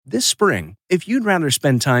This spring, if you'd rather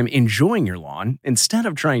spend time enjoying your lawn instead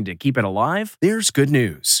of trying to keep it alive, there's good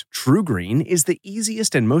news. TruGreen is the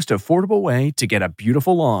easiest and most affordable way to get a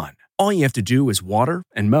beautiful lawn. All you have to do is water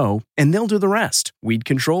and mow, and they'll do the rest. Weed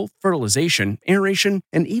control, fertilization, aeration,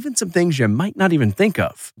 and even some things you might not even think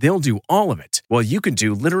of. They'll do all of it, while you can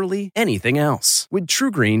do literally anything else. With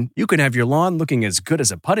TruGreen, you can have your lawn looking as good as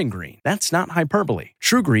a putting green. That's not hyperbole.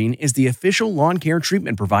 TruGreen is the official lawn care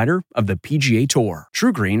treatment provider of the PGA Tour.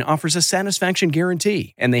 TruGreen offers a satisfaction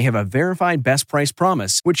guarantee, and they have a verified best price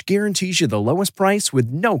promise, which guarantees you the lowest price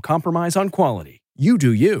with no compromise on quality. You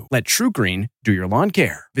do you. Let TruGreen do your lawn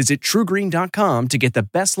care. Visit TruGreen.com to get the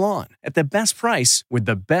best lawn at the best price with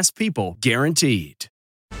the best people guaranteed.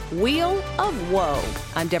 Wheel of Woe.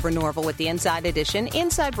 I'm Deborah Norville with the Inside Edition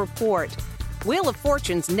Inside Report. Wheel of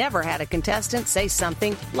Fortune's never had a contestant say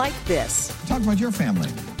something like this. Talk about your family.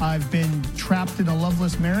 I've been trapped in a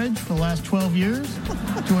loveless marriage for the last 12 years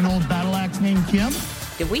to an old battle axe named Kim.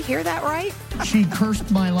 Did we hear that right? She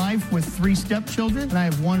cursed my life with 3 stepchildren, and I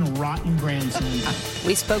have 1 rotten grandson.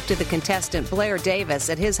 We spoke to the contestant Blair Davis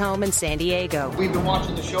at his home in San Diego. We've been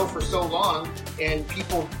watching the show for so long, and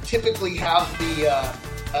people typically have a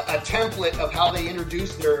template of how they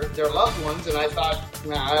introduce their loved ones, and I thought,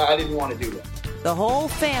 I didn't want to do that. The whole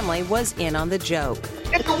family was in on the joke.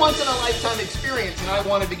 It's a once-in-a-lifetime experience, and I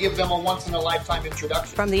wanted to give them a once-in-a-lifetime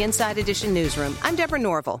introduction. From the Inside Edition newsroom, I'm Deborah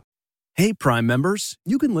Norville. Hey, Prime members,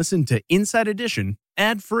 you can listen to Inside Edition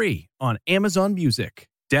ad-free on Amazon Music.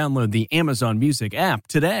 Download the Amazon Music app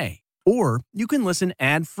today. Or you can listen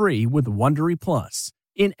ad-free with Wondery Plus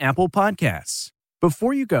in Apple Podcasts.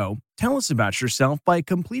 Before you go, tell us about yourself by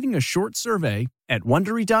completing a short survey at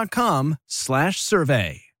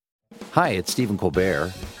Wondery.com/survey. Hi, it's Stephen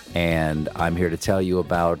Colbert, and I'm here to tell you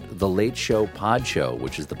about The Late Show Pod Show,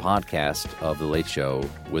 which is the podcast of The Late Show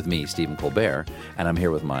with me, Stephen Colbert, and I'm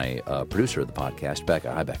here with my producer of the podcast,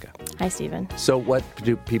 Becca. Hi, Becca. Hi, Stephen. So what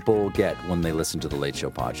do people get when they listen to The Late Show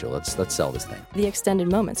Pod Show? Let's sell this thing. The extended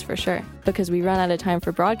moments, for sure, because we run out of time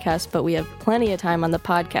for broadcast, but we have plenty of time on the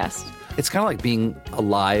podcast. It's kind of like being a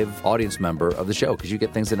live audience member of the show because you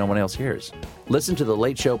get things that no one else hears. Listen to The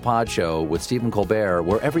Late Show Pod Show with Stephen Colbert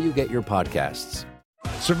wherever you get your podcasts.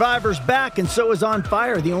 Survivor's back, and so is On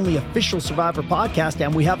Fire, the only official Survivor podcast,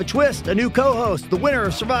 and we have a twist, a new co-host, the winner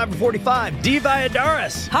of Survivor 45, Dee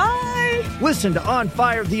Valladares. Hi! Listen to On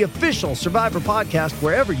Fire, the official Survivor podcast,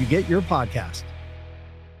 wherever you get your podcast.